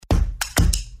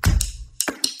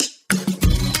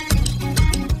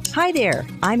Hi there,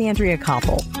 I'm Andrea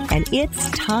Koppel, and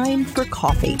it's time for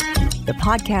Coffee, the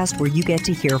podcast where you get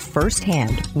to hear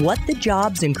firsthand what the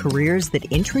jobs and careers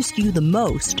that interest you the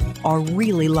most are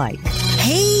really like.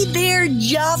 Hey there,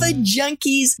 Java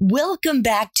junkies. Welcome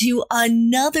back to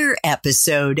another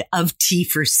episode of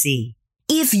T4C.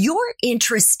 If you're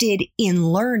interested in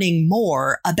learning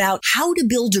more about how to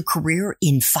build a career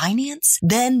in finance,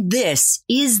 then this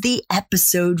is the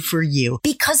episode for you,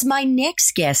 because my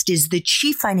next guest is the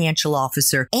Chief Financial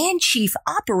Officer and Chief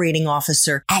Operating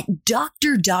Officer at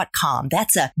Doctor.com.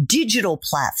 That's a digital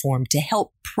platform to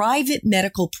help private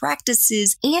medical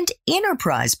practices and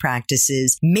enterprise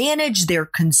practices manage their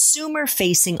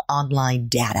consumer-facing online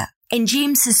data. And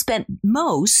James has spent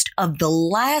most of the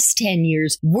last 10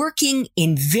 years working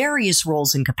in various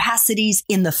roles and capacities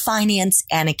in the finance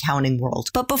and accounting world.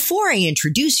 But before I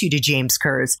introduce you to James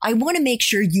Kurz, I want to make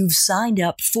sure you've signed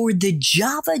up for the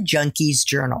Java Junkies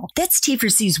Journal. That's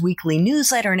T4C's weekly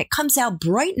newsletter, and it comes out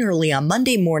bright and early on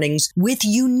Monday mornings with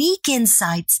unique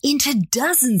insights into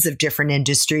dozens of different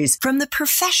industries from the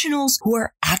professionals who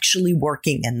are actually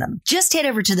working in them. Just head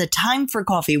over to the Time for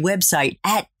Coffee website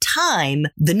at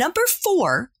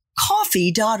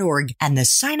time4coffee.org, and the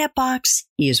sign-up box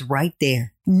is right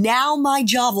there. Now, my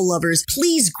Java lovers,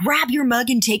 please grab your mug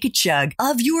and take a chug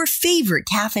of your favorite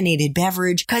caffeinated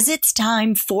beverage, because it's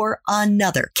time for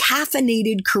another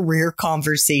caffeinated career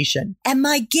conversation. And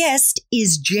my guest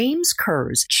is James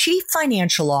Kurz, Chief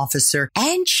Financial Officer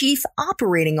and Chief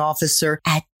Operating Officer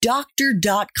at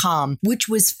Doctor.com, which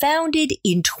was founded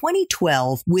in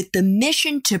 2012 with the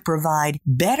mission to provide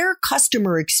better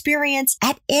customer experience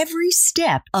at every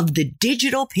step of the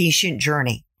digital patient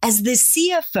journey. As the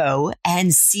CFO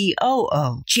and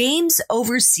COO, James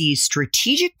oversees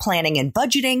strategic planning and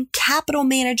budgeting, capital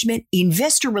management,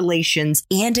 investor relations,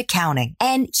 and accounting.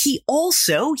 And he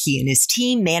and his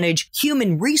team manage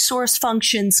human resource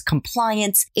functions,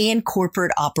 compliance, and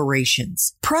corporate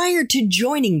operations. Prior to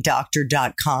joining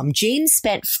Doctor.com, James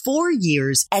spent 4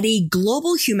 years at a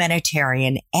global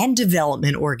humanitarian and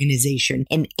development organization,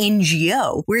 an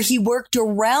NGO, where he worked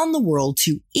around the world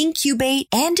to incubate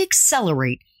and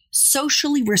accelerate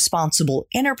socially responsible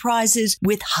enterprises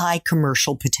with high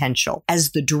commercial potential.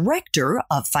 As the director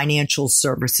of financial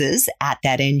services at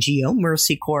that NGO,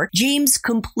 Mercy Corps, James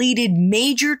completed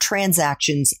major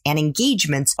transactions and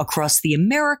engagements across the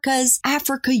Americas,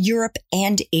 Africa, Europe,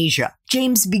 and Asia.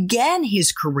 James began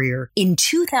his career in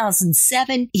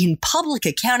 2007 in public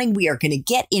accounting. We are going to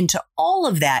get into all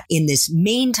of that in this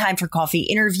main Time for Coffee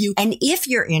interview. And if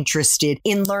you're interested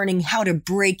in learning how to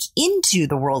break into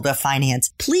the world of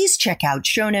finance, please check out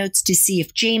show notes to see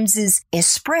if James's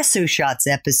Espresso Shots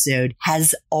episode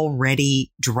has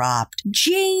already dropped.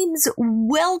 James,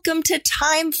 welcome to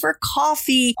Time for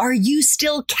Coffee. Are you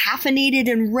still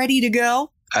caffeinated and ready to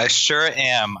go? I sure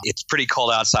am. It's pretty cold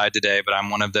outside today, but I'm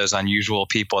one of those unusual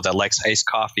people that likes iced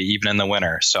coffee even in the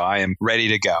winter. So I am ready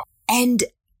to go. And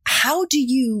how do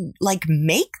you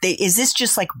make is this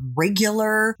just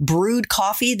regular brewed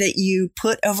coffee that you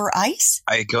put over ice?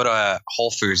 I go to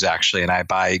Whole Foods actually, and I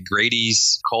buy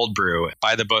Grady's cold brew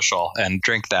by the bushel and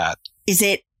drink that. Is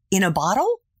it in a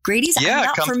bottle? Grady's? Yeah,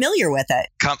 I'm not familiar with it.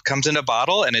 Comes in a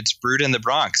bottle, and it's brewed in the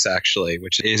Bronx, actually,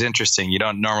 which is interesting. You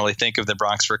don't normally think of the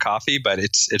Bronx for coffee, but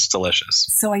it's delicious.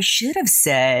 So I should have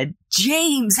said,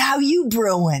 James, how you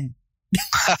brewing?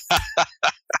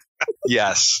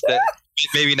 Yes.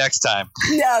 Maybe next time.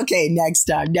 Okay, next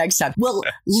time. Well,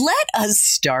 let us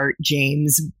start,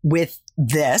 James, with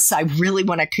this. I really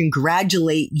want to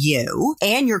congratulate you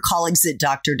and your colleagues at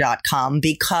Doctor.com,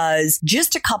 because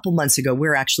just a couple months ago,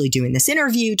 we're actually doing this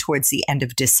interview towards the end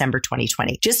of December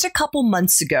 2020. Just a couple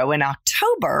months ago in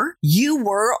October, you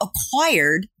were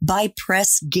acquired by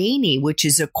Press Ganey, which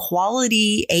is a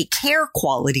care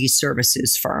quality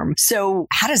services firm. So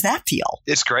how does that feel?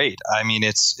 It's great. I mean,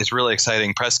 it's really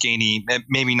exciting. Press Ganey,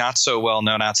 maybe not so well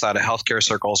known outside of healthcare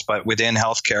circles, but within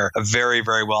healthcare, a very,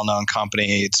 very well known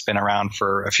company. It's been around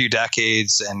for a few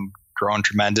decades and grown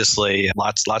tremendously,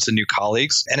 lots of new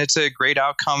colleagues. And it's a great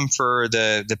outcome for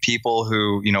the people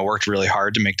who, worked really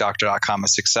hard to make Doctor.com a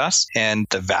success. And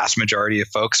the vast majority of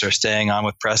folks are staying on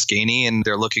with Press Ganey, and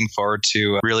they're looking forward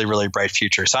to a really, really bright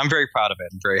future. So I'm very proud of it.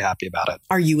 I'm very happy about it.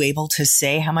 Are you able to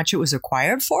say how much it was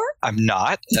acquired for? I'm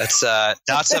not. That's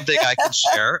not something I can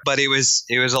share, but it was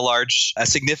a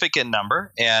significant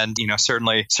number, and,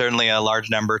 certainly a large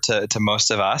number to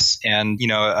most of us, and,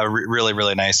 a really,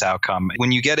 really nice outcome.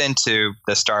 When you get into into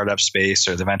the startup space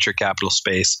or the venture capital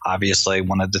space, obviously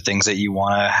one of the things that you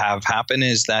want to have happen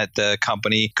is that the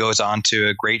company goes on to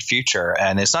a great future.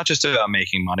 And it's not just about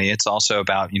making money. It's also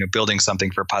about, building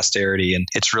something for posterity. And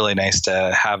it's really nice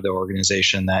to have the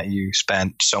organization that you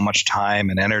spent so much time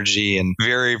and energy and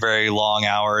very, very long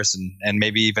hours and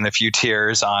maybe even a few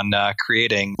tears on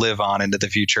creating, live on into the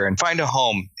future and find a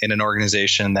home in an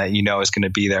organization that is going to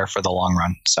be there for the long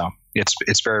run. So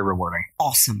it's very rewarding.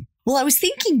 Awesome. Well, I was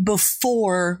thinking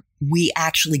before we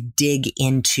actually dig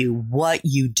into what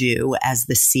you do as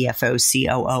the CFO,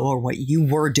 COO, or what you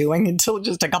were doing until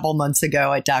just a couple months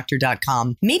ago at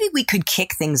Doctor.com, maybe we could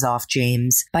kick things off,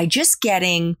 James, by just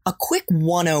getting a quick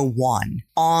 101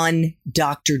 on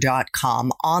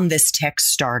Doctor.com, on this tech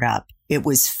startup. It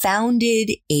was founded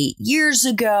 8 years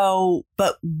ago,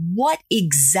 but what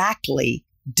exactly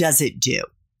does it do?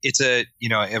 It's a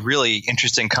really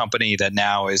interesting company that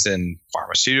now is in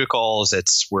pharmaceuticals.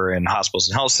 We're in hospitals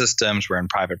and health systems. We're in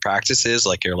private practices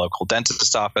like your local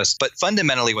dentist office. But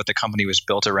fundamentally, what the company was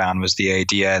built around was the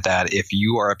idea that if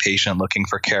you are a patient looking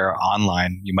for care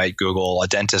online, you might Google a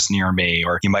dentist near me,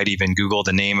 or you might even Google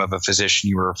the name of a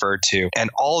physician you were referred to. And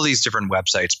all these different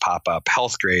websites pop up: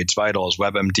 Healthgrades, Vitals,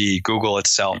 WebMD, Google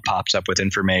itself pops up with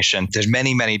information. There's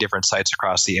many, many different sites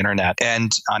across the internet.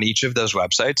 And on each of those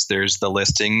websites, there's the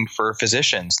listing for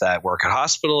physicians that work at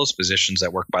hospitals, physicians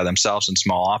that work by themselves in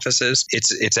small offices.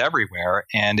 It's everywhere.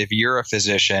 And if you're a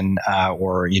physician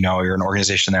or you're an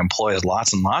organization that employs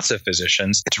lots and lots of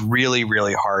physicians, it's really,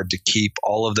 really hard to keep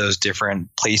all of those different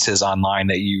places online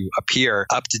that you appear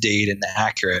up to date and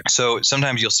accurate. So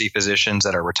sometimes you'll see physicians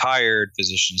that are retired,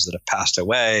 physicians that have passed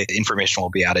away. The information will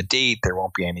be out of date. There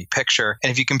won't be any picture.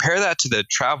 And if you compare that to the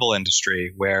travel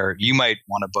industry, where you might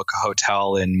want to book a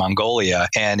hotel in Mongolia,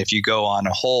 and if you go on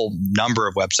a whole number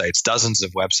of websites, dozens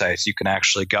of websites, you can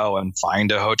actually go and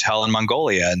find a hotel in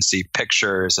Mongolia and see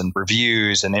pictures and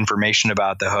reviews and information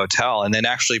about the hotel, and then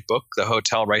actually book the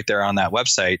hotel right there on that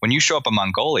website. When you show up in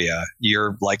Mongolia,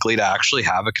 you're likely to actually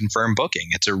have a confirmed booking.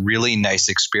 It's a really nice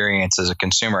experience as a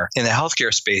consumer. In the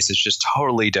healthcare space, it's just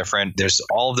totally different. There's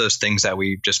all of those things that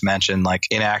we just mentioned, like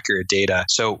inaccurate data.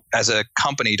 So as a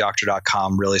company,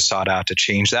 Doctor.com really sought out to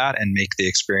change that and make the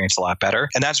experience a lot better.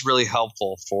 And that's really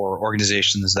helpful for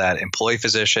organizations that employ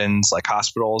physicians, like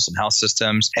hospitals and health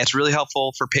systems. And it's really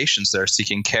helpful for patients that are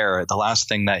seeking care. The last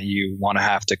thing that you want to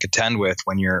have to contend with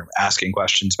when you're asking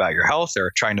questions about your health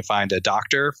or trying to find a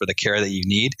doctor for the care that you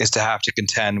need is to have to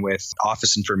contend with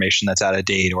office information that's out of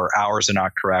date, or hours are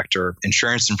not correct, or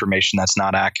insurance information that's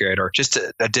not accurate, or just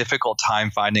a difficult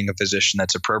time finding a physician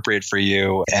that's appropriate for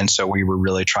you. And so we were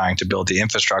really trying to build the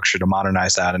infrastructure to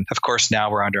modernize that. And of course,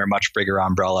 now we're under a much bigger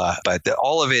umbrella, but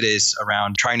all of it is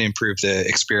around trying to improve the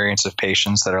experience of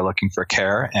patients that are looking for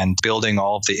care and building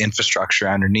all of the infrastructure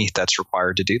underneath that's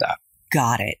required to do that.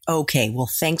 Got it. Okay. Well,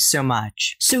 thanks so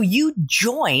much. So you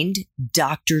joined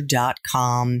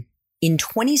Doctor.com in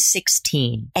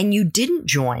 2016, and you didn't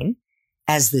join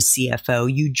as the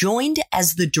CFO. You joined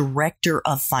as the director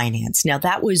of finance. Now,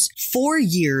 that was 4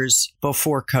 years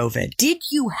before COVID. Did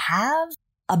you have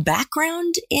a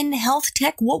background in health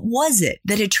tech? What was it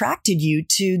that attracted you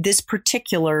to this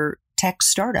particular tech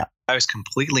startup? I was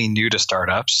completely new to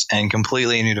startups and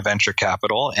completely new to venture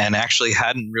capital, and actually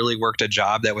hadn't really worked a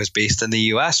job that was based in the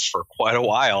US for quite a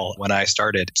while when I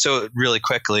started. So really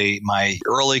quickly, my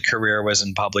early career was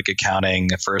in public accounting,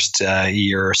 the first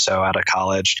year or so out of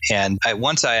college. And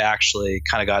once I actually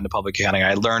kind of got into public accounting,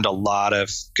 I learned a lot of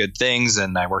good things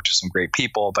and I worked with some great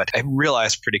people, but I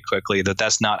realized pretty quickly that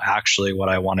that's not actually what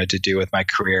I wanted to do with my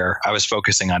career. I was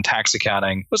focusing on tax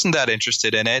accounting, wasn't that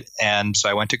interested in it. And so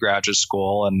I went to graduate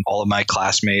school, and all of my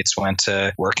classmates went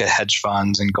to work at hedge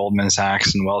funds and Goldman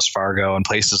Sachs and Wells Fargo and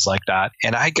places like that.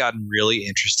 And I got really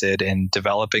interested in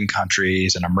developing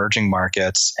countries and emerging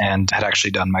markets, and had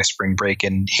actually done my spring break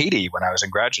in Haiti when I was in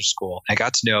graduate school. I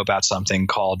got to know about something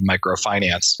called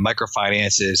microfinance.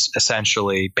 Microfinance is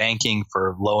essentially banking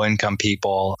for low-income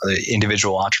people,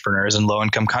 individual entrepreneurs in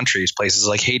low-income countries, places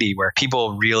like Haiti, where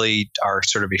people really are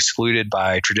sort of excluded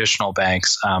by traditional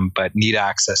banks, but need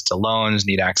access to loans,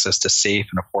 need access to safe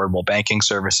and affordable banking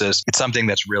services. It's something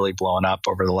that's really blown up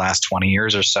over the last 20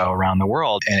 years or so around the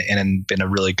world, and been a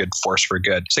really good force for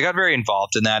good. So I got very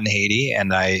involved in that in Haiti,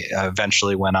 and I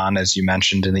eventually went on, as you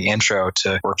mentioned in the intro,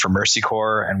 to work for Mercy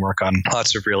Corps and work on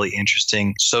lots of really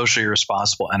interesting socially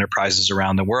responsible enterprises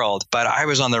around the world. But I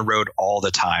was on the road all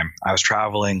the time. I was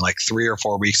traveling like 3 or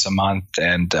 4 weeks a month,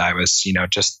 and I was,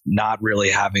 just not really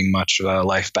having much of a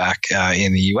life back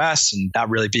in the US, and not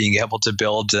really being able to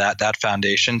build that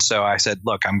foundation. So I said,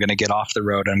 look, I'm going to get off the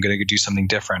road. I'm going to do something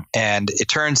different. And it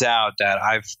turns out that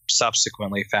I've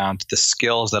subsequently found the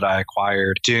skills that I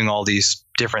acquired doing all these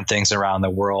different things around the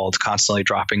world, constantly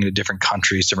dropping into different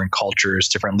countries, different cultures,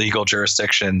 different legal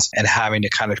jurisdictions, and having to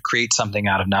kind of create something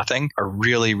out of nothing are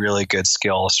really, really good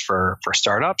skills for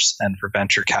startups and for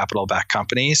venture capital backed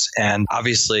companies. And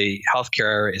obviously,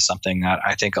 healthcare is something that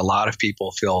I think a lot of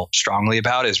people feel strongly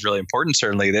about is really important.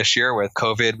 Certainly this year with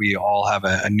COVID, we all have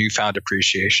a newfound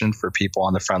appreciation for people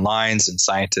on the front lines and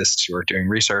scientists who are doing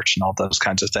research and all those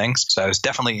kinds of things. So I was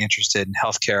definitely interested in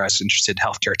healthcare. I was interested in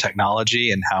healthcare technology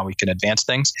and how we can advance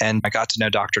things. And I got to know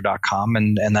Doctor.com,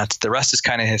 and that's the rest is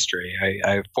kind of history.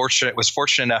 I was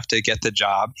fortunate enough to get the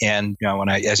job. And, when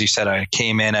as you said, I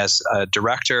came in as a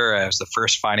director, as the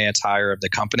first finance hire of the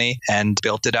company and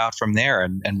built it out from there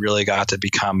and really got to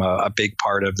become a big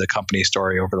part of the company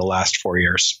story over the last 4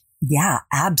 years. Yeah,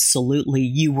 absolutely.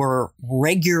 You were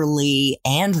regularly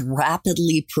and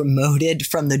rapidly promoted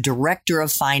from the director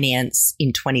of finance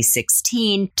in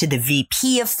 2016 to the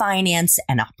VP of finance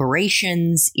and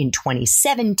operations in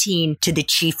 2017 to the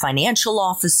chief financial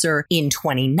officer in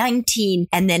 2019.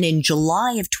 And then in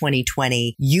July of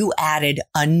 2020, you added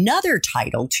another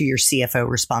title to your CFO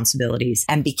responsibilities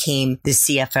and became the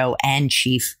CFO and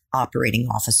chief operating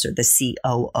officer, the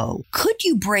COO. Could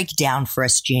you break down for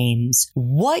us, James,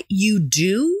 what you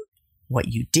do, what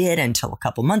you did until a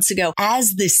couple months ago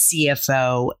as the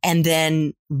CFO, and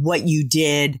then what you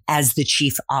did as the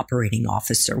chief operating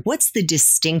officer? What's the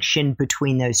distinction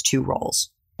between those two roles?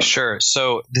 Sure.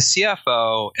 So the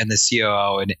CFO and the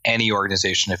COO in any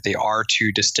organization, if they are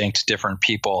two distinct different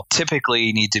people,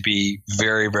 typically need to be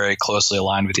very, very closely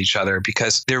aligned with each other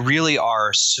because there really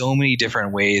are so many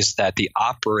different ways that the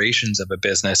operations of a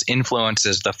business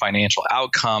influences the financial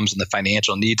outcomes and the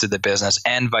financial needs of the business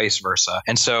and vice versa.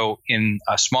 And so in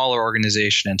a smaller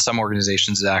organization and some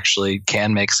organizations, it actually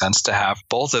can make sense to have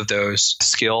both of those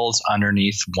skills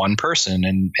underneath one person.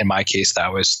 And in my case,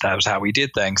 that was how we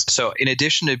did things. So in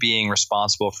addition to being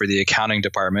responsible for the accounting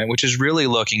department, which is really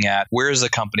looking at where has the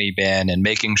company been and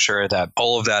making sure that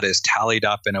all of that is tallied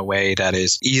up in a way that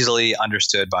is easily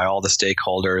understood by all the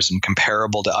stakeholders and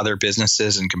comparable to other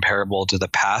businesses and comparable to the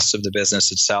past of the business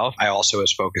itself. I also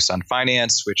was focused on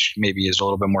finance, which maybe is a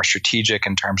little bit more strategic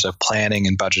in terms of planning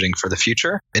and budgeting for the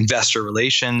future. Investor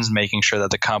relations, making sure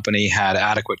that the company had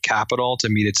adequate capital to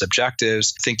meet its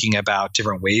objectives, thinking about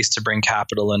different ways to bring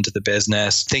capital into the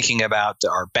business, thinking about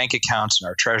our bank accounts and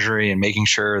our treasury and making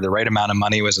sure the right amount of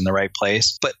money was in the right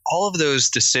place. But all of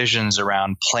those decisions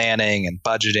around planning and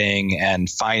budgeting and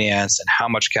finance and how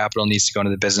much capital needs to go into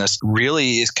the business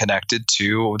really is connected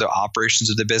to the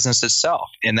operations of the business itself.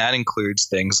 And that includes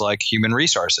things like human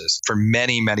resources. For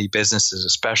many, many businesses,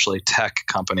 especially tech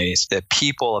companies, the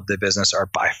people of the business are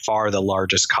by far the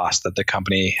largest cost that the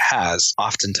company has.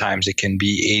 Oftentimes it can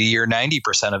be 80 or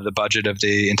 90% of the budget of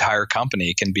the entire company.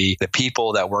 It can be the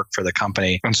people that work for the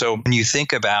company. And so when you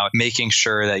think about making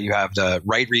sure that you have the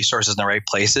right resources in the right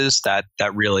places, that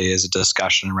really is a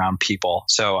discussion around people.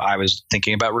 So I was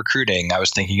thinking about recruiting. I was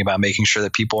thinking about making sure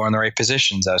that people are in the right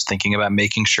positions. I was thinking about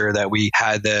making sure that we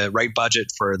had the right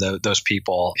budget for those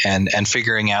people and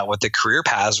figuring out what the career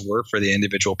paths were for the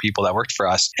individual people that worked for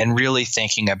us and really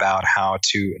thinking about how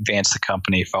to advance the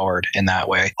company forward in that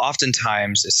way.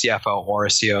 Oftentimes, a CFO or a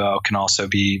COO can also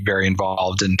be very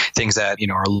involved in things that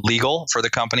are legal for the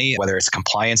company, whether it's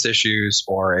compliance issues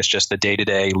or it's just the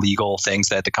day-to-day legal things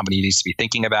that the company needs to be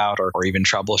thinking about or even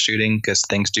troubleshooting because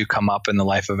things do come up in the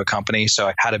life of a company. So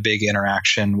I had a big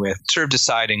interaction with sort of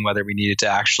deciding whether we needed to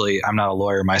actually, I'm not a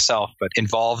lawyer myself, but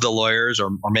involve the lawyers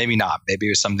or maybe not. Maybe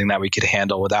it was something that we could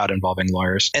handle without involving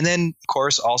lawyers. And then, of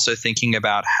course, also thinking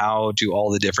about how do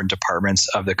all the different departments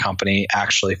of the company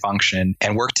actually function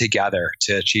and work together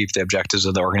to achieve the objectives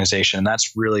of the organization. And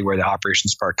that's really where the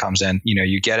operations part comes in.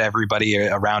 You get everybody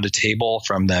around a table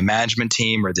from the management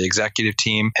team or the executive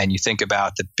team, and you think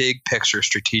about the big picture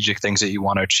strategic things that you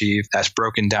want to achieve. That's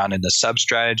broken down into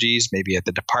sub-strategies, maybe at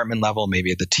the department level,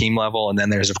 maybe at the team level. And then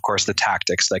there's, of course, the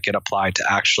tactics that get applied to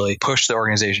actually push the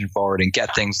organization forward and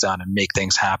get things done and make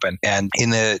things happen. And in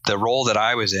the role that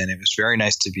I was in, it was very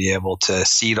nice to be able to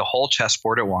see the whole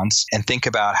chessboard at once and think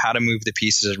about how to move the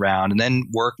pieces around and then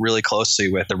work really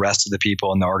closely with the rest of the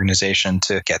people in the organization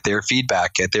to get their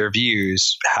feedback, get their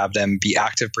views, have them be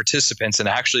active participants and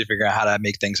actually figure out how to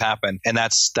make things happen. And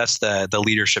that's the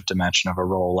leadership dimension of a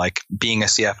role, like being a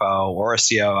CFO or a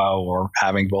COO or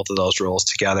having both of those roles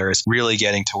together is really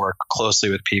getting to work closely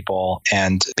with people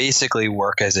and basically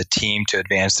work as a team to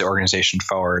advance the organization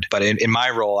forward. But in my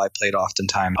role, I played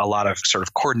oftentimes a lot of sort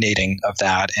of coordinating of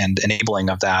that and enabling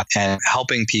of that and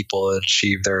helping people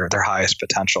achieve their highest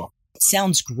potential.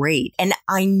 sounds great. And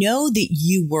I know that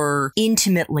you were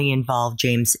intimately involved,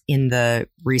 James, in the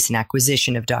recent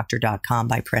acquisition of Doctor.com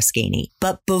by Press Ganey.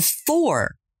 But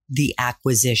before the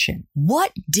acquisition,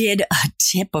 what did a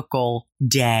typical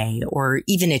day or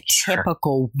even a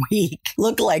typical week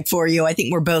look like for you? I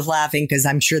think we're both laughing because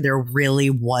I'm sure there really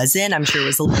wasn't. I'm sure it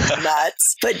was a little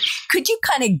nuts. But could you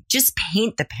kind of just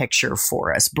paint the picture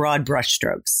for us, broad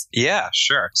brushstrokes? Yeah,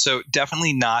 sure. So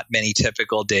definitely not many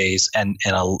typical days, and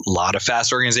a lot of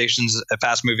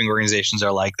fast-moving organizations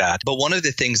are like that. But one of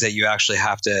the things that you actually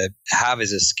have to have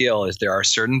as a skill is there are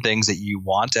certain things that you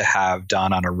want to have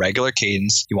done on a regular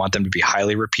cadence. You want them to be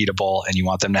highly repeatable, and you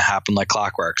want them to happen like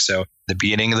clockwork. So the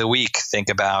beginning of the week, think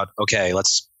about, okay,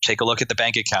 let's take a look at the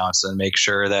bank accounts and make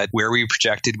sure that where we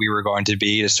projected we were going to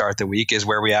be to start the week is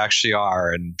where we actually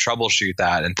are, and troubleshoot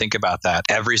that and think about that.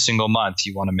 Every single month,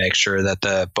 you want to make sure that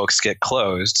the books get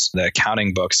closed, the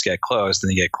accounting books get closed,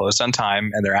 and they get closed on time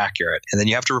and they're accurate. And then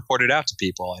you have to report it out to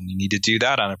people, and you need to do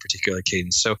that on a particular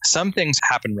cadence. So some things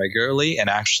happen regularly, and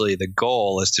actually the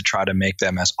goal is to try to make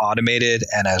them as automated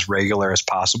and as regular as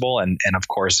possible, and of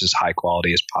course as high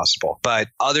quality as possible. But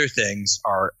other things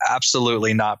are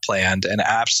absolutely not planned, and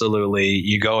absolutely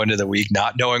you go into the week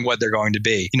not knowing what they're going to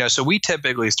be. So we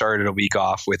typically started a week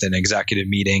off with an executive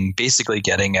meeting, basically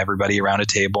getting everybody around a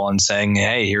table and saying,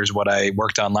 hey, here's what I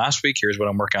worked on last week. Here's what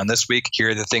I'm working on this week.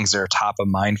 Here are the things that are top of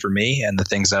mind for me and the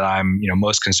things that I'm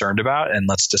most concerned about. And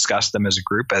let's discuss them as a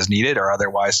group as needed, or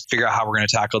otherwise figure out how we're going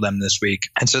to tackle them this week.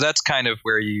 And so that's kind of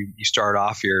where you start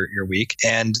off your week.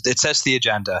 And it sets the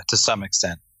agenda to some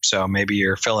extent. So maybe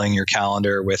you're filling your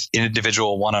calendar with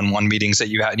individual one-on-one meetings that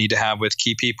you need to have with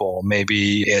key people.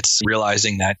 Maybe it's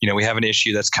realizing that, we have an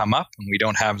issue that's come up and we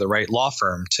don't have the right law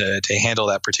firm to handle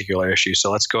that particular issue. So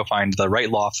let's go find the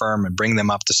right law firm and bring them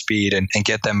up to speed and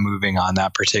get them moving on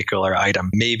that particular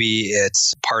item. Maybe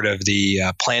it's part of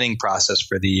the planning process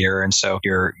for the year. And so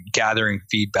you're gathering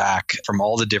feedback from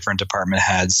all the different department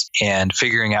heads and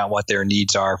figuring out what their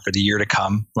needs are for the year to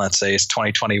come. Let's say it's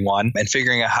 2021, and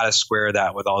figuring out how to square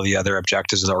that with all the other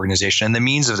objectives of the organization and the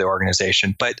means of the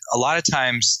organization. But a lot of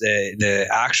times the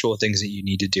actual things that you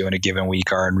need to do in a given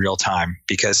week are in real time,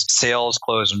 because sales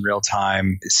close in real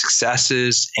time,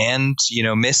 successes and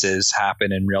misses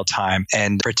happen in real time.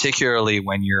 And particularly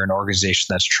when you're an organization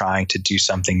that's trying to do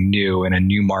something new in a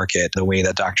new market, the way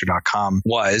that Doctor.com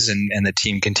was and the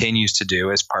team continues to do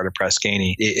as part of Press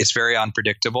Ganey, it's very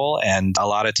unpredictable. And a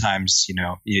lot of times,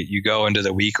 you go into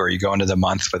the week or you go into the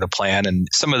month with a plan, and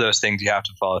some of those things you have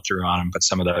to follow through on them, but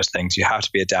some of those things you have to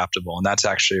be adaptable. And that's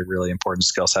actually a really important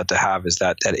skill set to have, is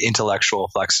that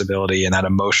intellectual flexibility and that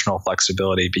emotional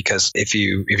flexibility. Because if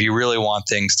you really want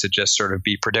things to just sort of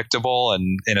be predictable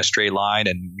and in a straight line,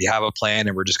 and we have a plan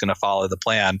and we're just going to follow the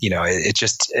plan, it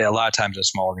just, a lot of times in a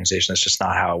small organization, that's just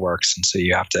not how it works. And so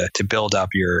you have to build up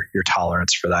your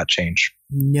tolerance for that change.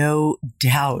 No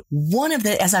doubt.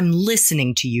 As I'm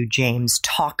listening to you, James,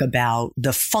 talk about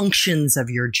the functions of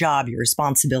your job, your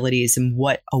responsibilities, and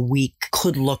what a week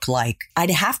could look like, I'd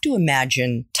have to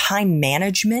imagine time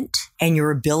management and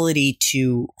your ability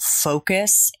to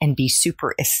focus and be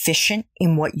super efficient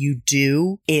in what you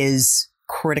do is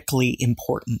critically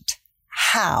important.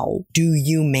 How do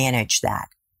you manage that?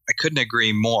 I couldn't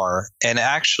agree more. And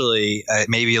actually, it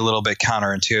may be a little bit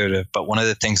counterintuitive, but one of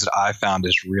the things that I found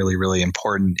is really, really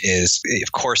important is,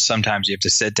 of course, sometimes you have to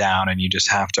sit down and you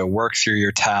just have to work through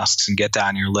your tasks and get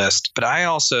down your list. But I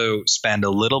also spend a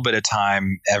little bit of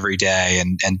time every day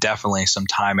and definitely some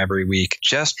time every week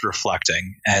just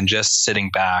reflecting and just sitting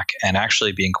back and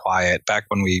actually being quiet. Back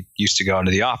when we used to go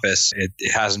into the office, it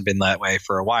hasn't been that way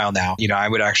for a while now. I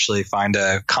would actually find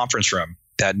a conference room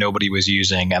that nobody was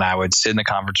using, and I would sit in the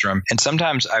conference room. And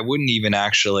sometimes I wouldn't even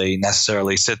actually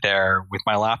necessarily sit there with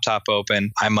my laptop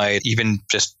open. I might even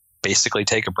just basically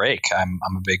take a break. I'm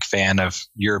a big fan of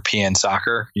European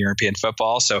soccer, European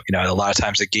football. So, a lot of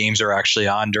times the games are actually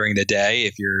on during the day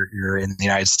if you're in the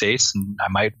United States, and I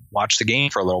might watch the game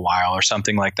for a little while or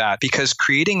something like that, because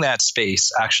creating that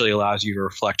space actually allows you to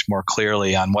reflect more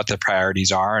clearly on what the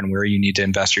priorities are and where you need to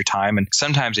invest your time. And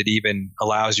sometimes it even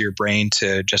allows your brain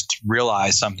to just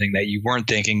realize something that you weren't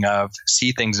thinking of,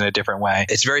 see things in a different way.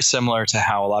 It's very similar to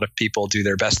how a lot of people do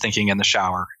their best thinking in the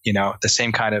shower, the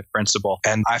same kind of principle.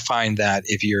 And I find that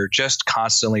if you're just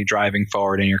constantly driving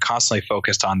forward and you're constantly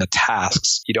focused on the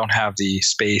tasks, you don't have the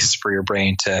space for your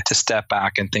brain to step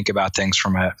back and think about things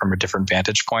from a different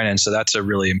vantage point. And so that's a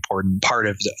really important part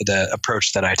of the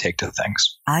approach that I take to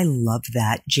things. I love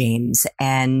that, James.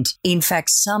 And in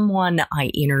fact, someone I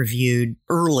interviewed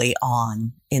early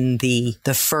on in the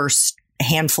first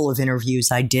handful of interviews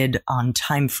I did on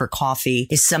Time for Coffee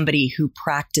is somebody who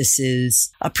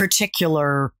practices a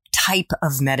particular type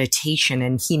of meditation,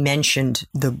 and he mentioned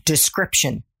the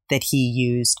description that he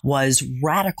used was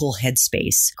radical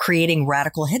headspace, creating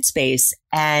radical headspace.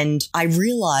 And I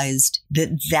realized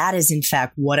that that is in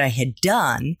fact what I had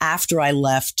done after I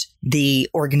left the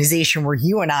organization where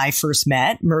you and I first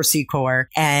met, Mercy Corps,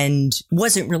 and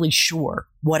wasn't really sure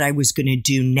what I was going to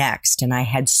do next. And I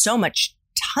had so much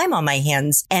time on my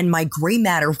hands and my gray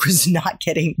matter was not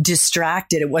getting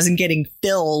distracted. It wasn't getting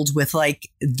filled with like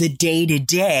the day to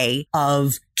day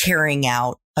of carrying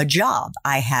out a job.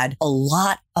 I had a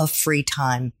lot of free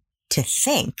time to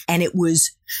think. And it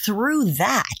was through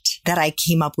that I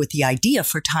came up with the idea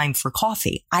for Time for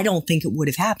Coffee. I don't think it would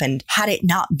have happened had it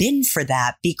not been for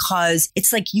that, because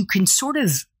it's like you can sort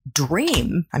of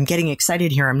dream. I'm getting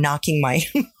excited here. I'm knocking my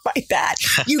bat.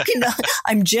 You can,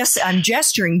 I'm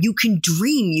gesturing. You can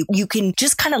dream. You can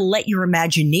just kind of let your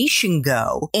imagination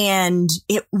go. And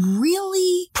it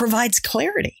really provides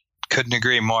clarity. Couldn't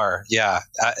agree more. Yeah,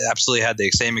 I absolutely had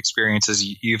the same experiences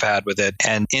you've had with it.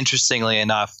 And interestingly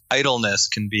enough, idleness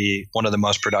can be one of the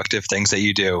most productive things that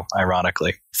you do,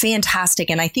 ironically. Fantastic.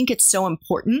 And I think it's so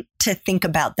important to think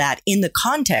about that in the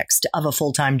context of a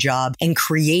full-time job and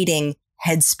creating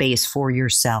headspace for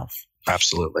yourself.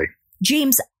 Absolutely.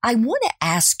 James, I want to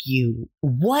ask you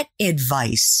what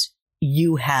advice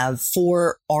you have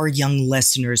for our young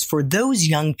listeners, for those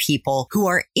young people who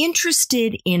are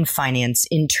interested in finance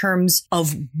in terms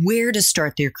of where to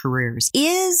start their careers.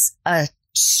 Is a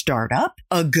startup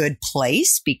a good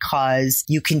place because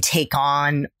you can take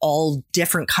on all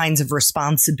different kinds of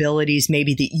responsibilities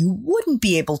maybe that you wouldn't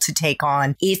be able to take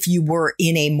on if you were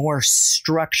in a more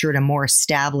structured, a more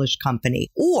established company?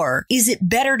 Or is it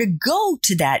better to go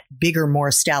to that bigger, more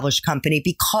established company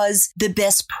because the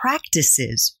best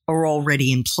practices are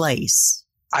already in place?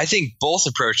 I think both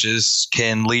approaches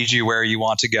can lead you where you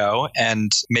want to go. And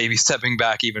maybe stepping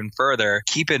back even further,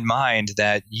 keep in mind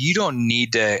that you don't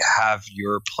need to have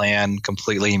your plan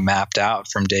completely mapped out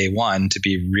from day one to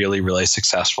be really, really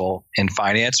successful in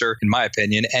finance, or in my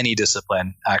opinion, any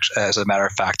discipline. Actually, as a matter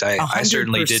of fact, I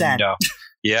certainly didn't know.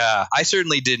 Yeah, I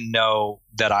certainly didn't know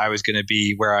that I was going to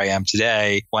be where I am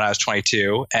today when I was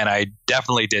 22. And I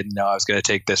definitely didn't know I was going to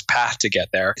take this path to get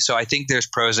there. So I think there's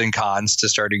pros and cons to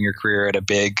starting your career at a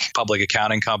big public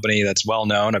accounting company that's well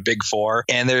known, a big four.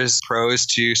 And there's pros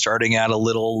to starting at a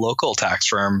little local tax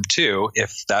firm too,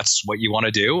 if that's what you want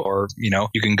to do. Or,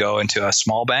 you can go into a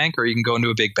small bank or you can go into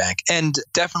a big bank, and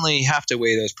definitely have to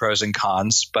weigh those pros and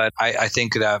cons. But I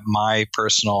think that my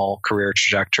personal career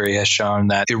trajectory has shown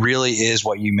that it really is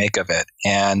what you make of it.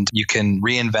 And you can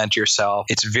reinvent yourself.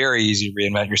 It's very easy to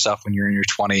reinvent yourself when you're in your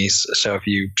 20s. So if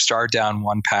you start down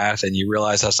one path and you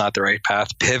realize that's not the right path,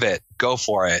 pivot. Go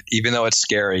for it. Even though it's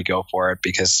scary, go for it,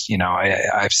 because,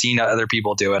 I've seen other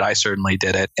people do it. I certainly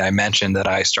did it. I mentioned that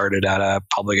I started at a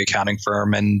public accounting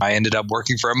firm and I ended up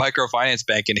working for a microfinance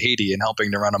bank in Haiti and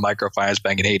helping to run a microfinance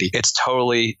bank in Haiti. It's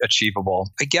totally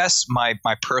achievable. I guess my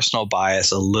personal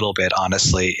bias a little bit,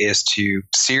 honestly, is to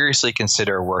seriously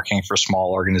consider working for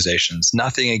small organizations.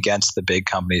 Nothing against the big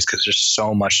companies, because there's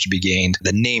so much to be gained.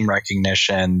 The name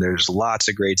recognition, there's lots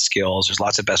of great skills, there's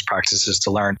lots of best practices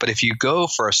to learn. But if you go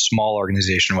for a small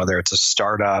organization, whether it's a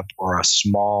startup or a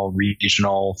small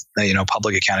regional,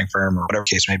 public accounting firm or whatever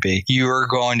the case may be, you are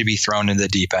going to be thrown into the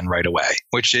deep end right away,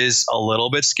 which is a little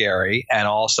bit scary and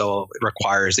also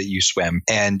requires that you swim,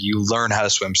 and you learn how to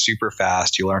swim super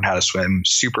fast. You learn how to swim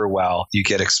super well. You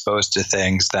get exposed to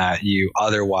things that you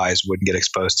otherwise wouldn't get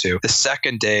exposed to. The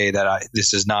second day that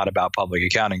this is not about public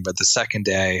accounting, but the second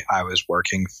day I was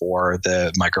working for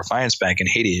the microfinance bank in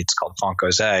Haiti, it's called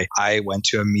Foncose, I went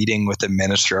to a meeting with the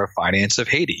Minister of Finance of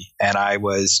Haiti. And I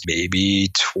was maybe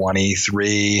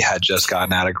 23, had just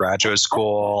gotten out of graduate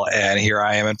school. And here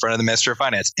I am in front of the Minister of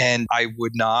Finance. And I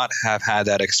would not have had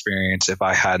that experience if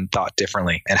I hadn't thought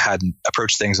differently and hadn't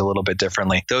approached things a little bit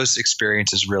differently. Those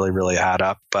experiences really, really add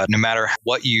up. But no matter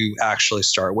what you actually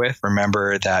start with,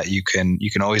 remember that you can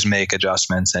always make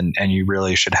adjustments, and you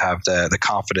really should have the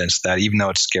confidence that even though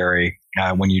it's scary,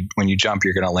 when you jump,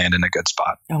 you're going to land in a good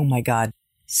spot. Oh my God.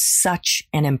 Such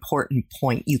an important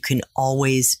point. You can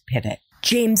always pivot.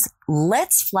 James,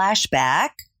 let's flash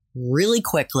back really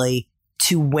quickly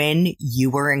to when you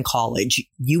were in college.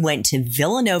 You went to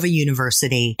Villanova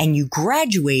University and you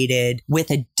graduated with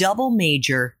a double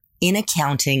major in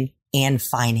accounting and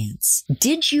finance.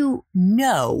 Did you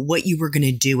know what you were going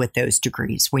to do with those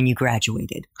degrees when you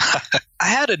graduated? I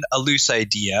had a loose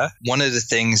idea. One of the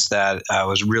things that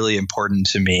was really important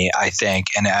to me, I think,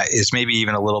 and is maybe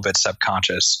even a little bit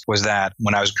subconscious, was that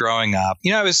when I was growing up,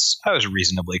 I was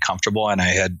reasonably comfortable, and I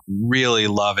had really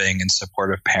loving and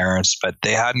supportive parents, but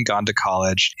they hadn't gone to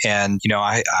college. And,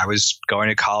 I was going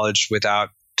to college without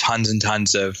tons and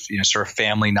tons of, sort of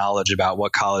family knowledge about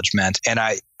what college meant. And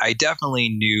I definitely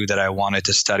knew that I wanted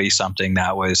to study something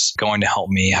that was going to help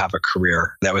me have a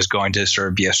career, that was going to sort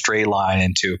of be a straight line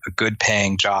into a good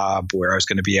paying job where I was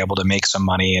going to be able to make some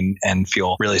money and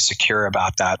feel really secure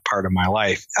about that part of my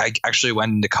life. I actually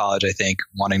went into college, I think,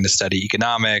 wanting to study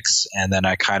economics. And then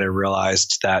I kind of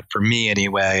realized that for me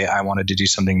anyway, I wanted to do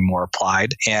something more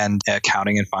applied, and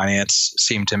accounting and finance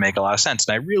seemed to make a lot of sense.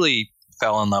 And I really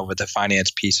fell in love with the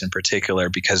finance piece in particular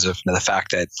because of the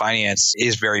fact that finance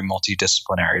is very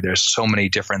multidisciplinary. There's so many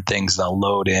different things that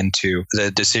load into the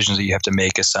decisions that you have to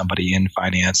make as somebody in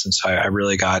finance. And so I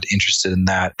really got interested in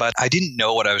that. But I didn't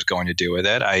know what I was going to do with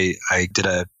it. I did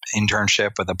a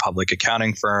internship with a public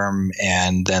accounting firm,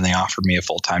 and then they offered me a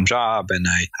full-time job, and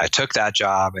I took that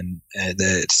job. And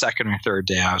the second or third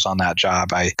day I was on that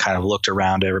job, I kind of looked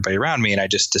around at everybody around me, and I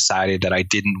just decided that I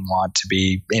didn't want to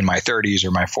be in my 30s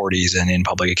or my 40s and in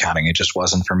public accounting. It just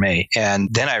wasn't for me. And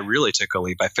then I really took a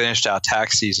leap. I finished out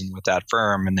tax season with that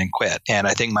firm and then quit. And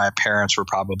I think my parents were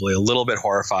probably a little bit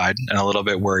horrified and a little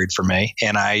bit worried for me.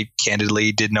 And I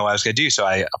candidly didn't know what I was going to do. So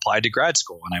I applied to grad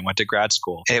school, and I went to grad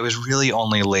school. And it was really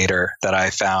only later that I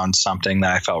found something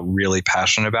that I felt really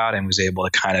passionate about and was able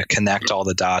to kind of connect all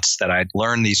the dots, that I'd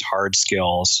learned these hard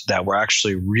skills that were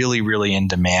actually really, really in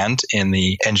demand in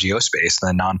the NGO space,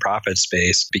 the nonprofit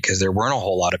space, because there weren't a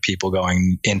whole lot of people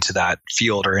going into that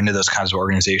field or into those kinds of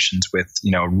organizations with,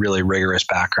 really rigorous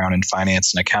background in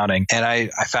finance and accounting. And I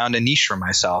found a niche for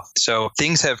myself. So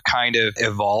things have kind of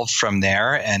evolved from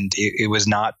there, and it was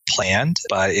not planned,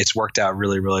 but it's worked out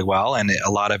really, really well. And a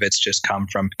lot of it's just come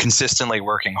from consistently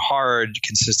working hard,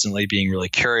 consistently being really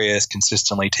curious,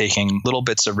 consistently taking little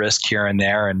bits of risk here and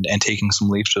there, and taking some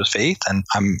leaps of faith. And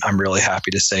I'm really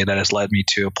happy to say that has led me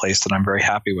to a place that I'm very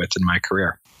happy with in my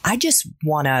career. I just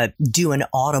want to do an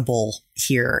audible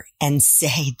here and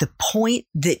say the point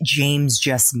that James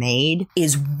just made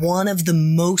is one of the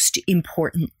most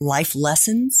important life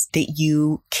lessons that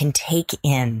you can take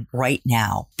in right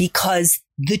now, because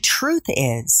the truth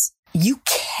is you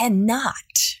cannot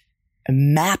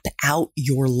map out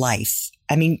your life.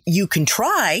 I mean, you can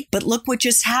try, but look what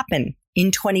just happened.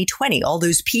 In 2020, all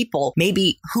those people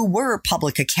maybe who were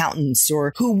public accountants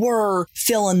or who were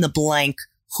fill in the blank,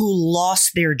 who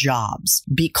lost their jobs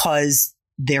because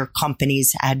their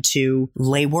companies had to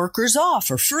lay workers off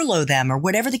or furlough them or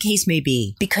whatever the case may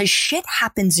be, because shit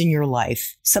happens in your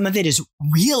life. Some of it is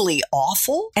really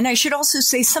awful. And I should also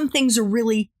say some things are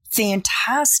really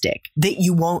fantastic that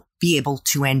you won't be able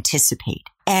to anticipate.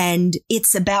 And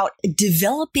it's about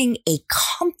developing a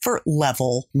comfort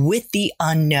level with the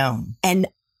unknown. And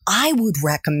I would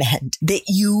recommend that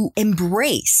you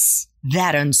embrace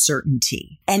that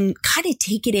uncertainty and kind of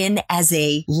take it in as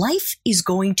a life is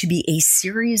going to be a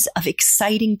series of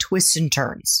exciting twists and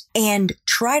turns, and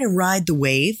try to ride the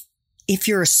wave. If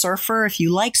you're a surfer, if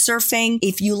you like surfing,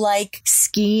 if you like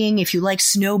skiing, if you like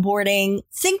snowboarding,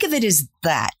 think of it as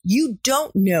that. You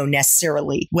don't know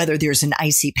necessarily whether there's an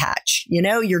icy patch.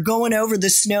 You're going over the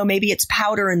snow. Maybe it's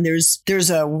powder and there's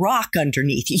a rock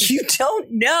underneath. You don't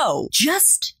know.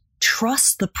 Just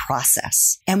trust the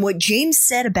process. And what James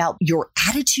said about your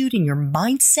attitude and your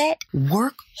mindset,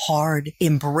 work hard,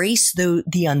 embrace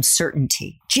the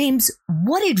uncertainty. James,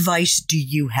 what advice do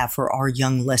you have for our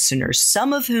young listeners,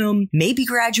 some of whom may be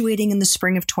graduating in the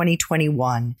spring of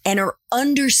 2021 and are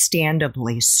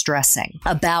understandably stressing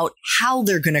about how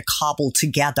they're going to cobble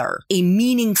together a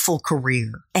meaningful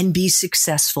career and be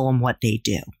successful in what they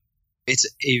do? It's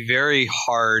a very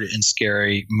hard and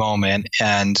scary moment.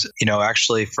 And,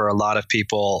 actually for a lot of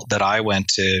people that I went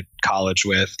to college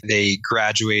with, they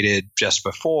graduated just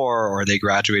before or they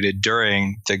graduated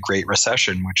during the Great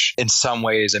Recession, which in some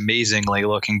ways, amazingly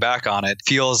looking back on it,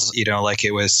 feels, like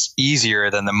it was easier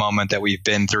than the moment that we've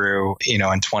been through, in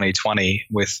 2020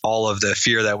 with all of the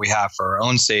fear that we have for our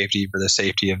own safety, for the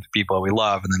safety of the people we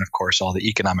love. And then, of course, all the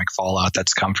economic fallout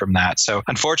that's come from that. So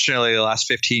unfortunately, the last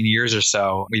 15 years or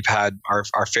so, we've had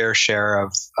our fair share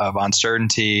of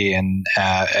uncertainty. And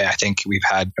I think we've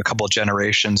had a couple of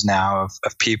generations now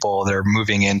of people that are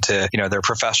moving into, their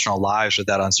professional lives with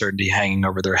that uncertainty hanging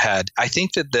over their head. I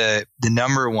think that the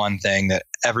number one thing that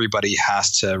everybody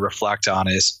has to reflect on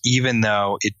is, even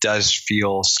though it does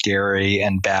feel scary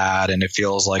and bad and it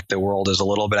feels like the world is a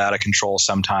little bit out of control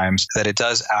sometimes, that it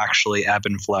does actually ebb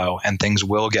and flow and things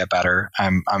will get better.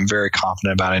 I'm very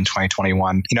confident about it in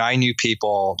 2021. I knew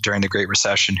people during the Great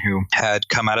Recession who had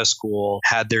come out of school,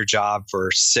 had their job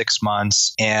for 6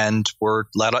 months and were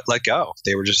let go.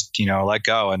 They were just, let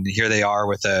go. And here they are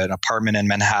with an apartment in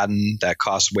Manhattan that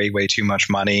costs way, way too much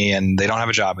money, and they don't have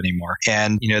a job anymore.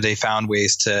 And, they found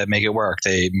ways to make it work.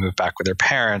 They moved back with their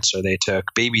parents, or they took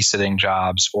babysitting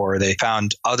jobs, or they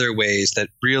found other ways that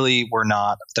really were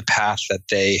not the path that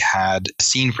they had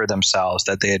seen for themselves,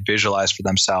 that they had visualized for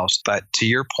themselves. But to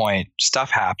your point, stuff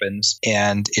happens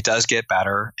and it does get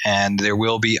better, and there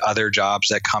will be other jobs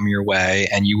that come your way,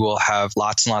 and you will have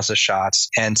lots and lots of shots.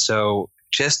 And so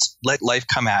just let life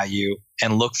come at you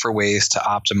and look for ways to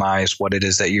optimize what it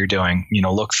is that you're doing.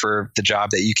 Look for the job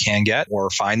that you can get,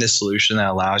 or find the solution that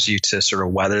allows you to sort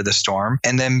of weather the storm,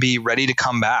 and then be ready to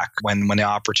come back when the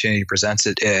opportunity presents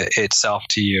itself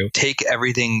to you. Take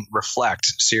everything,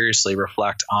 seriously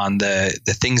reflect on the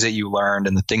things that you learned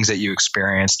and the things that you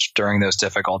experienced during those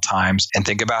difficult times, and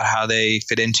think about how they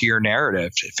fit into your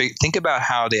narrative. Think about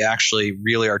how they actually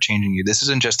really are changing you. This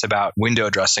isn't just about window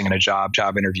dressing in a job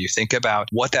interview. Think about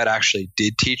what that actually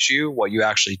did teach you, what you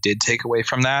actually did take away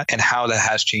from that, and how that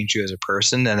has changed you as a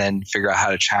person, and then figure out how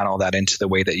to channel that into the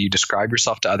way that you describe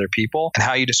yourself to other people and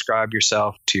how you describe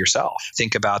yourself to yourself.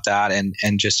 Think about that and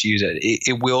just use it.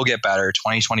 It will get better.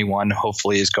 2021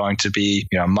 hopefully is going to be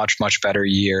a much, much better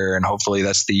year, and hopefully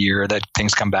that's the year that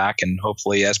things come back, and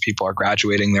hopefully as people are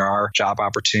graduating there are job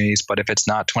opportunities. But if it's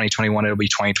not 2021, it'll be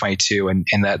 2022, and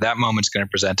that moment's going to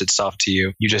present itself to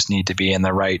you. You just need to be in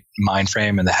the right mind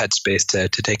frame and the headspace to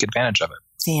take advantage of it.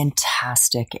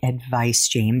 Fantastic advice,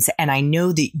 James. And I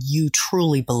know that you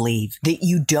truly believe that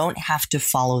you don't have to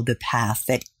follow the path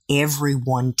that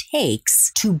everyone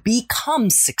takes to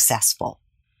become successful.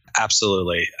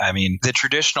 Absolutely. I mean, the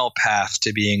traditional path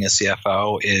to being a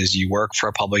CFO is you work for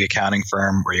a public accounting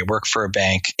firm or you work for a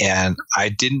bank. And I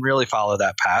didn't really follow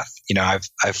that path.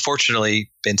 I've fortunately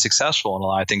been successful in a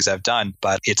lot of things I've done,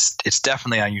 but it's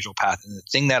definitely an unusual path. And the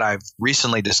thing that I've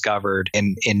recently discovered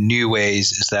in new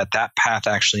ways is that path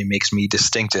actually makes me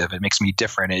distinctive. It makes me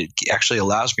different. It actually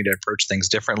allows me to approach things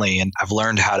differently. And I've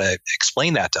learned how to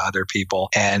explain that to other people,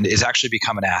 and it's actually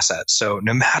become an asset. So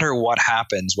no matter what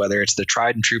happens, whether it's the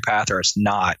tried and true path or it's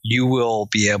not, you will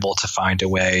be able to find a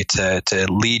way to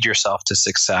lead yourself to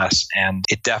success. And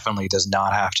it definitely does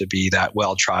not have to be that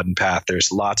well-trodden path.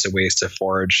 There's lots of ways to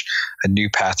forge a new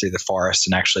path through the forest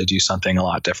and actually do something a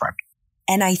lot different.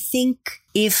 And I think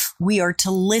if we are to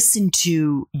listen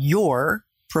to your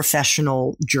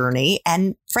professional journey,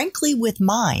 and frankly with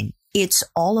mine, it's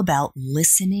all about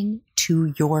listening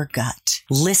to your gut,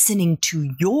 listening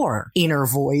to your inner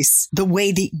voice, the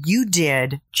way that you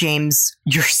did, James,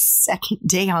 your second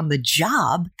day on the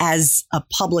job as a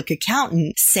public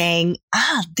accountant, saying,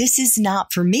 this is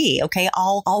not for me. Okay,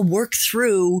 I'll work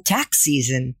through tax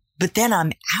season, but then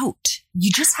I'm out. You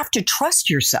just have to trust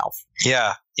yourself.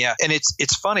 Yeah. And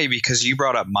it's funny because you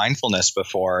brought up mindfulness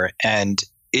before, and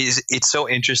it's so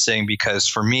interesting because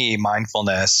for me,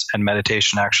 mindfulness and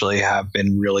meditation actually have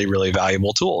been really, really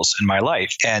valuable tools in my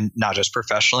life, and not just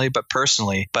professionally, but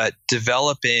personally. But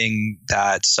developing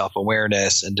that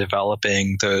self-awareness and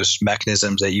developing those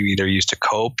mechanisms that you either use to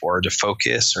cope or to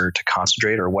focus or to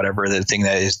concentrate or whatever the thing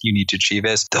that is you need to achieve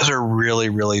is, those are really,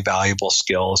 really valuable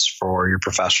skills for your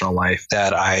professional life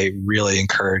that I really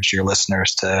encourage your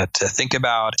listeners to think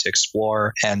about, to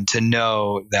explore, and to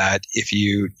know that if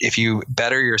you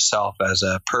better yourself as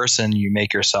a person, you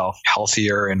make yourself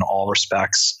healthier in all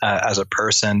respects as a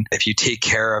person. If you take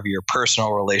care of your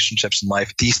personal relationships in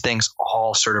life, these things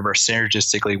all sort of are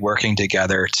synergistically working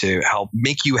together to help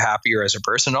make you happier as a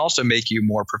person and also make you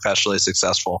more professionally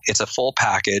successful. It's a full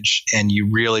package, and you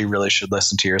really, really should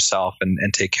listen to yourself and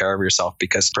take care of yourself,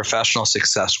 because professional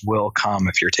success will come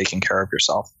if you're taking care of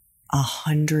yourself.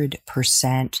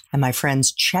 100%. And my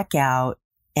friends, check out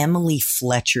Emily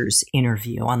Fletcher's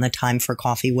interview on the Time for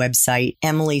Coffee website.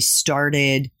 Emily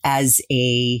started as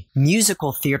a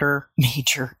musical theater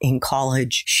major in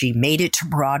college. She made it to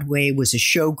Broadway, was a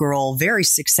showgirl, very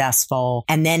successful,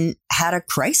 and then had a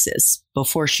crisis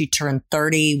before she turned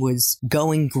 30, was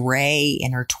going gray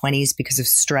in her 20s because of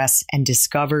stress, and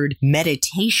discovered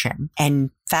meditation. And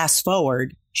fast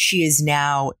forward, she is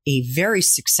now a very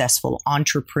successful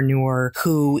entrepreneur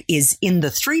who is in the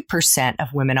 3%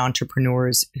 of women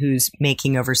entrepreneurs who's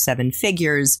making over 7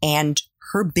 figures. And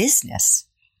her business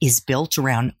is built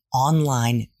around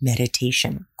online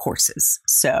meditation courses.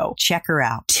 So check her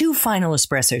out. 2 final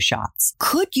espresso shots.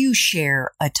 Could you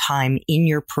share a time in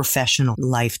your professional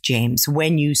life, James,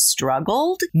 when you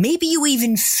struggled? Maybe you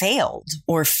even failed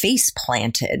or face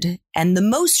planted. And the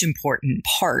most important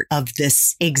part of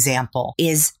this example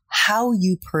is how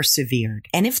you persevered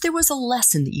and if there was a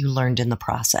lesson that you learned in the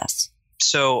process.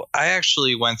 So I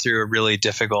actually went through a really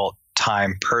difficult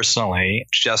time personally,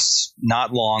 just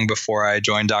not long before I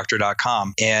joined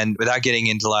Doctor.com. And without getting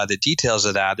into a lot of the details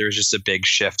of that, there was just a big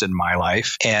shift in my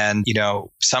life. And,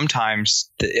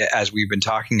 sometimes, as we've been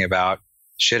talking about,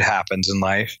 shit happens in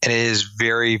life. And it is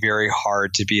very, very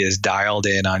hard to be as dialed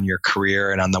in on your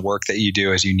career and on the work that you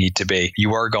do as you need to be.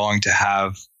 You are going to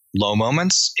have low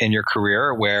moments in your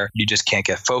career where you just can't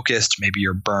get focused. Maybe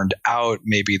you're burned out.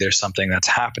 Maybe there's something that's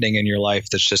happening in your life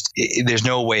that's just, there's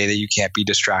no way that you can't be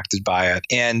distracted by it.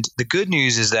 And the good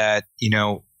news is that,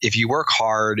 if you work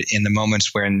hard in the moments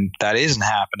when that isn't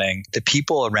happening, the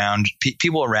people around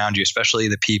you, especially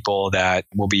the people that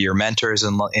will be your mentors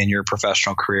in your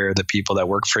professional career, the people that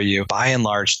work for you, by and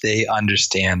large, they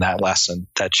understand that lesson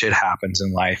that shit happens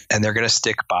in life, and they're going to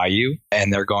stick by you,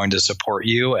 and they're going to support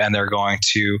you, and they're going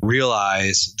to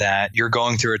realize that you're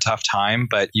going through a tough time,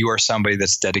 but you are somebody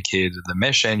that's dedicated to the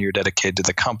mission, you're dedicated to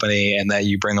the company, and that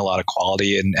you bring a lot of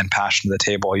quality and passion to the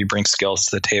table. You bring skills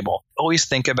to the table. Always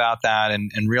think about that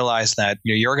and realize that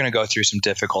you're going to go through some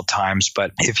difficult times,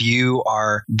 but if you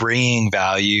are bringing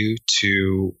value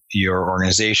to your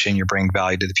organization, you're bringing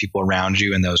value to the people around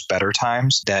you in those better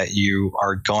times, that you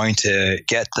are going to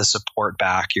get the support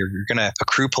back. You're going to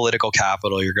accrue political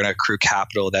capital. You're going to accrue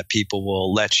capital that people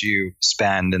will let you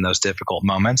spend in those difficult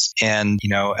moments. And,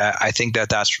 I think that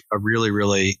that's a really,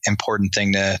 really important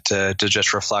thing to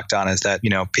just reflect on, is that,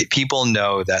 people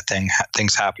know that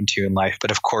things happen to you in life.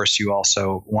 But of course, you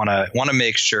also want to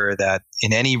make sure that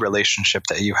in any relationship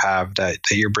that you have, that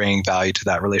you're bringing value to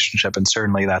that relationship. And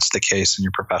certainly that's the case in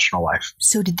your professional life.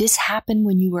 So did this happen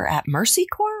when you were at Mercy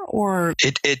Corps? Or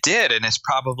it did, and it's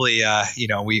probably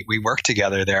we worked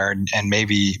together there, and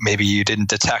maybe you didn't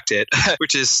detect it,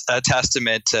 which is a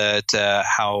testament to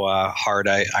how hard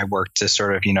I worked to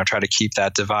sort of try to keep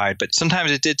that divide. But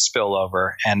sometimes it did spill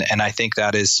over, and I think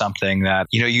that is something that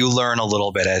you learn a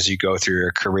little bit as you go through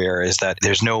your career, is that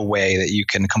there's no way that you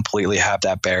can completely have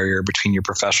that barrier between your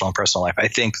professional and personal life. I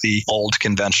think the old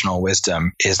conventional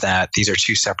wisdom is that these are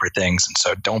 2 separate things, and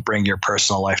so don't bring your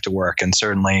personal life to work. And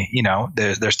certainly,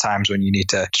 there's times when you need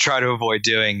to try to avoid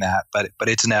doing that, but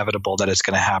it's inevitable that it's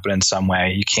going to happen in some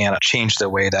way. You can't change the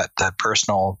way that the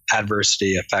personal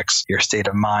adversity affects your state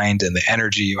of mind and the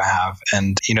energy you have.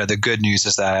 And the good news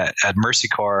is that at Mercy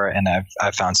Corps, and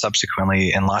I've found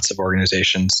subsequently in lots of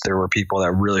organizations, there were people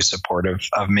that were really supportive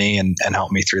of me and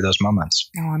helped me through those moments.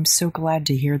 Oh, I'm so glad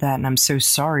to hear that, and I'm so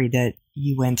sorry that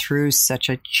you went through such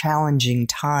a challenging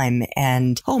time.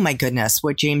 And oh my goodness,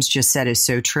 what James just said is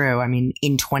so true. I mean,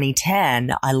 in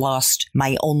 2010, I lost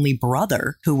my only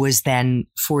brother, who was then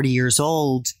 40 years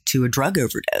old, to a drug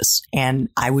overdose. And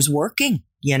I was working,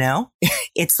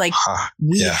 It's like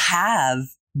we have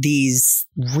these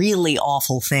really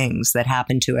awful things that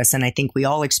happen to us. And I think we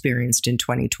all experienced in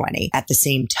 2020 at the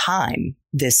same time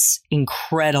this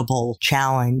incredible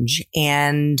challenge.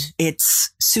 And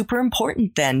it's super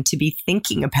important then to be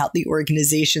thinking about the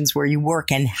organizations where you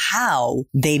work and how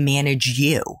they manage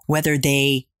you, whether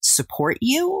they support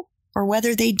you or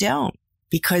whether they don't.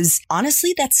 Because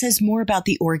honestly, that says more about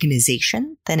the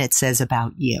organization than it says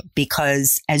about you.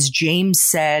 Because as James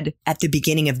said at the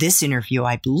beginning of this interview,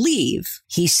 I believe,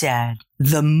 he said,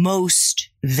 the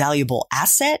most valuable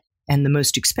asset and the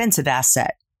most expensive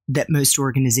asset that most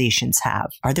organizations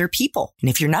have are their people. And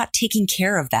if you're not taking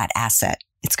care of that asset,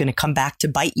 it's going to come back to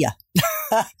bite you.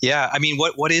 Yeah. I mean,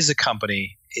 what is a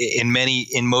company?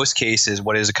 In most cases,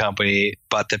 what is a company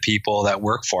but the people that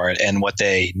work for it and what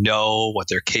they know, what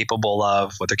they're capable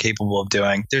of, what they're capable of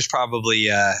doing? There's probably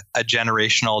a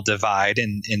generational divide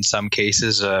in some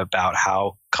cases about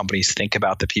how companies think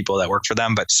about the people that work for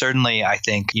them. But certainly, I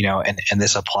think, and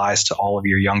this applies to all of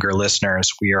your younger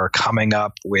listeners, we are coming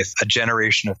up with a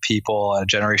generation of people, a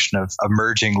generation of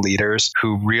emerging leaders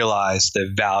who realize the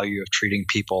value of treating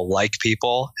people like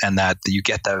people, and that you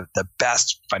get the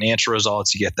best financial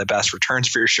results, you get the best returns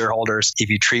for your shareholders if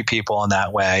you treat people in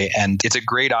that way. And it's a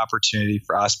great opportunity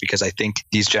for us, because I think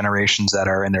these generations that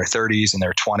are in their 30s and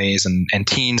their 20s and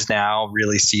teens now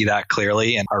really see that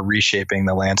clearly and are reshaping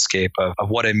the landscape of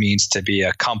what what it means to be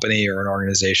a company or an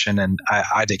organization. And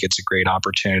I think it's a great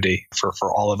opportunity for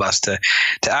all of us to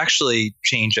actually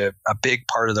change a big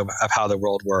part of how the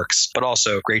world works, but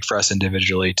also great for us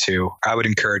individually too. I would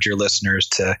encourage your listeners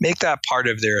to make that part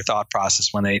of their thought process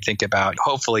when they think about,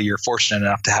 hopefully you're fortunate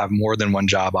enough to have more than one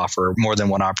job offer, more than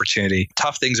one opportunity.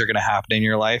 Tough things are going to happen in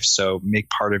your life. So make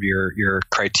part of your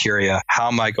criteria, how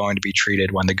am I going to be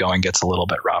treated when the going gets a little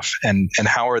bit rough? And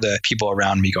how are the people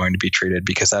around me going to be treated?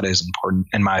 Because that is important,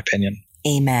 in my opinion.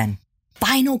 Amen.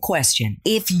 Final question.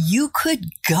 If you could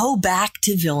go back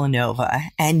to Villanova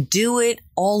and do it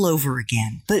all over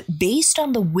again, but based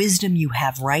on the wisdom you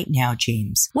have right now,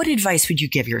 James, what advice would you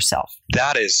give yourself?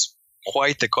 That is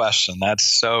quite the question.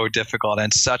 That's so difficult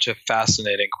and such a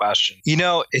fascinating question.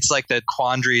 It's like the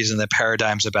quandaries and the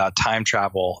paradigms about time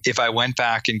travel. If I went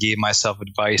back and gave myself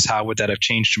advice, how would that have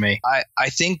changed me? I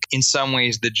think in some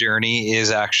ways the journey is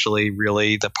actually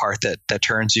really the part that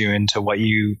turns you into what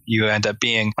you end up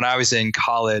being. When I was in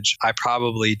college, I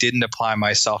probably didn't apply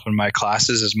myself in my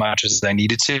classes as much as I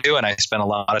needed to. And I spent a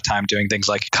lot of time doing things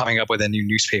like coming up with a new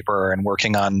newspaper and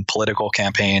working on political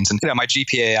campaigns. And my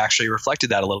GPA actually reflected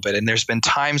that a little bit. And there's been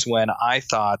times when I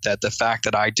thought that the fact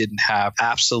that I didn't have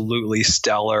absolutely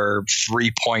stellar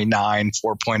 3.9,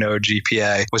 4.0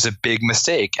 GPA was a big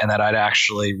mistake, and that I'd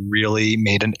actually really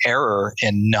made an error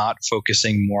in not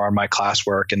focusing more on my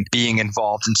classwork and being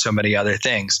involved in so many other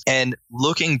things. And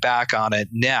looking back on it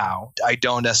now, I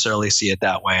don't necessarily see it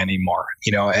that way anymore.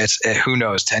 Who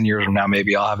knows, 10 years from now,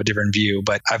 maybe I'll have a different view,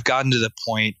 but I've gotten to the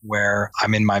point where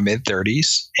I'm in my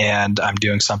mid-30s and I'm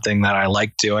doing something that I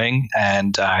like doing,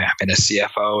 and I'm in a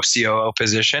CFO, COO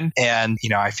position. And,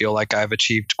 I feel like I've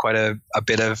achieved quite a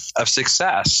bit of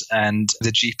success. And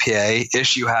the GPA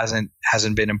issue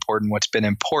hasn't been important. What's been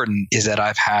important is that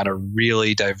I've had a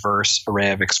really diverse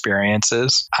array of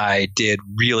experiences. I did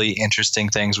really interesting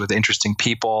things with interesting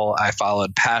people. I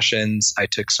followed passions. I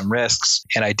took some risks,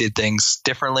 and I did things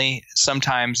differently.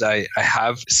 Sometimes I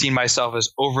have seen myself as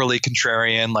overly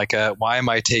contrarian, like why am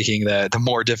I taking the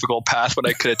more difficult path when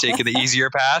I could have taken the easier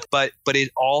path? But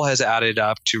it all has added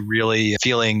up to really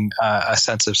feeling a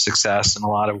sense of success in a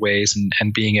lot of ways,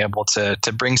 and being able to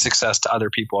bring success to other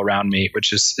people around me,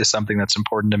 which is something that's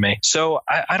important to me. So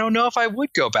I don't know if I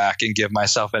would go back and give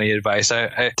myself any advice.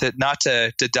 Not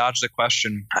to dodge the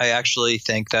question, I actually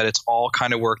think that it's all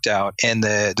kind of worked out. And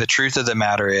the truth of the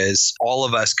matter is all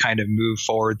of us kind of move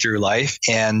forward through life,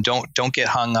 and don't get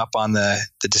hung up on the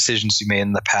decisions you made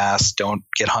in the past. Don't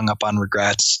get hung up on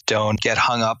regrets. Don't get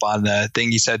hung up on the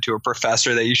thing you said to a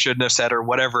professor that you shouldn't have said, or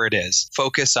whatever it is.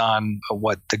 Focus on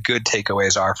what the good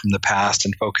takeaways are from the past,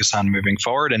 and focus on moving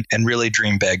forward, and really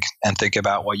dream big and think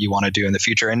about what you want to do in the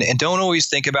future. And don't always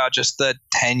think about just the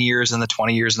 10 years and the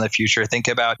 20 years in the future. Think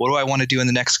about, what do I want to do in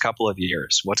the next couple of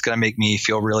years? What's going to make me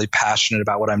feel really passionate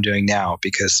about what I'm doing now?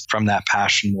 Because from that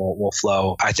passion will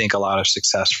flow, I think, a lot of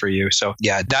success for you. So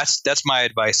yeah, that's my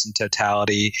advice in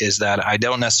totality, is that I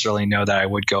don't necessarily know that I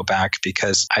would go back,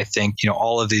 because I think,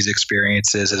 all of these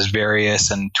experiences, as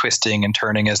various and twisting and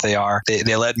turning as they are,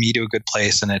 they led me to a good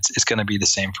place, and it's going to be the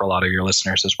same for a lot of your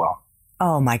listeners as well.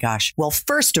 Oh my gosh. Well,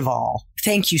 first of all,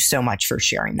 thank you so much for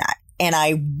sharing that. And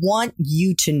I want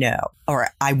you to know, or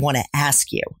I want to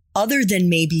ask you, other than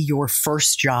maybe your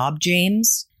first job,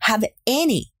 James, have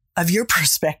any of your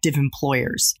prospective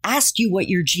employers asked you what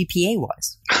your GPA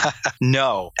was?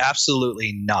 No,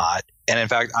 absolutely not. And in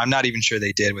fact, I'm not even sure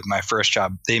they did with my first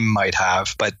job. They might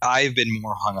have, but I've been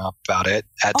more hung up about it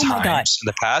at times in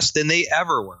the past than they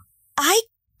ever were. I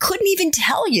couldn't even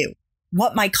tell you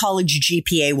what my college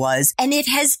GPA was, and it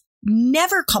has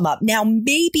never come up. Now,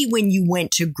 maybe when you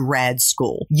went to grad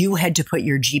school, you had to put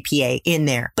your GPA in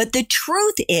there. But the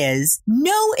truth is,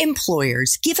 no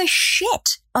employers give a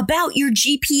shit about your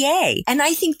GPA. And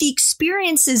I think the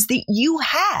experiences that you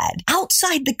had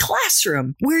outside the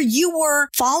classroom, where you were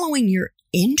following your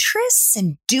interests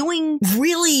and doing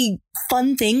really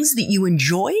fun things that you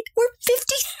enjoyed, were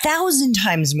 50,000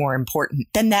 times more important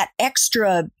than that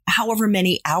extra however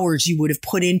many hours you would have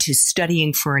put into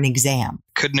studying for an exam.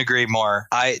 Couldn't agree more.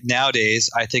 Nowadays,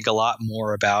 I think a lot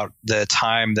more about the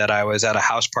time that I was at a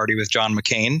house party with John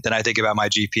McCain than I think about my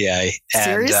GPA. And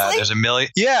seriously? There's a million.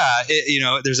 Yeah,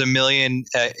 there's a million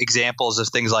examples of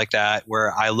things like that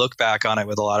where I look back on it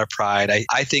with a lot of pride.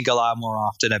 I think a lot more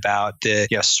often about the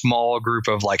small group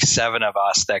of like 7 of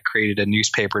us that created a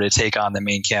newspaper to take on the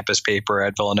main campus paper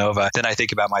at Villanova, then I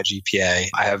think about my GPA.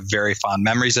 I have very fond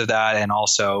memories of that. And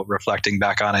also reflecting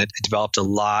back on it, I developed a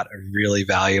lot of really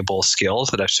valuable skills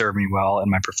that have served me well in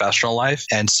my professional life.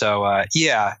 And so,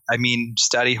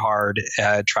 study hard,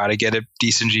 try to get a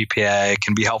decent GPA. It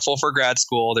can be helpful for grad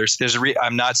school.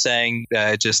 I'm not saying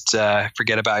just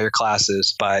forget about your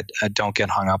classes, but don't get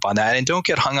hung up on that. And don't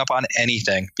get hung up on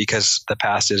anything, because the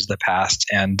past is the past.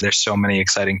 And there's so many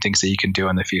exciting things that you can do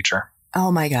in the future.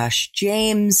 Oh my gosh,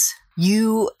 James,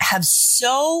 you have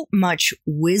so much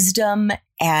wisdom,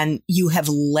 and you have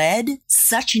led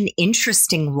such an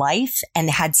interesting life and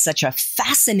had such a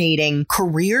fascinating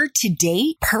career to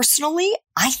date. Personally,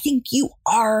 I think you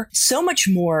are so much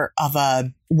more of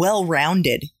a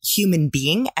well-rounded human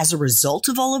being as a result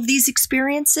of all of these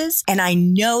experiences. And I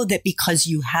know that because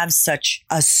you have such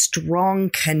a strong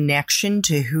connection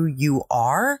to who you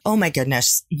are, oh my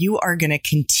goodness, you are going to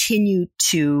continue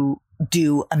to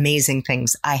do amazing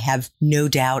things. I have no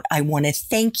doubt. I want to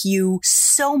thank you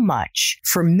so much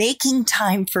for making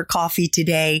time for coffee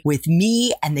today with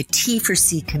me and the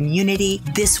T4C community.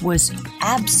 This was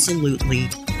absolutely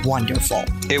wonderful.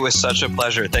 It was such a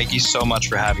pleasure. Thank you so much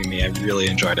for having me. I really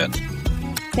enjoyed it.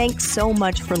 Thanks so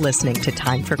much for listening to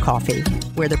Time for Coffee,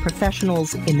 where the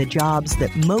professionals in the jobs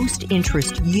that most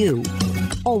interest you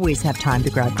always have time to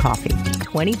grab coffee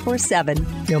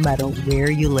 24/7, no matter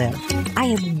where you live. I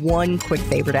have one quick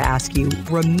favor to ask you.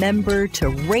 Remember to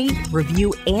rate,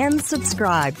 review, and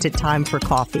subscribe to Time for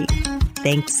Coffee.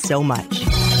 Thanks so much.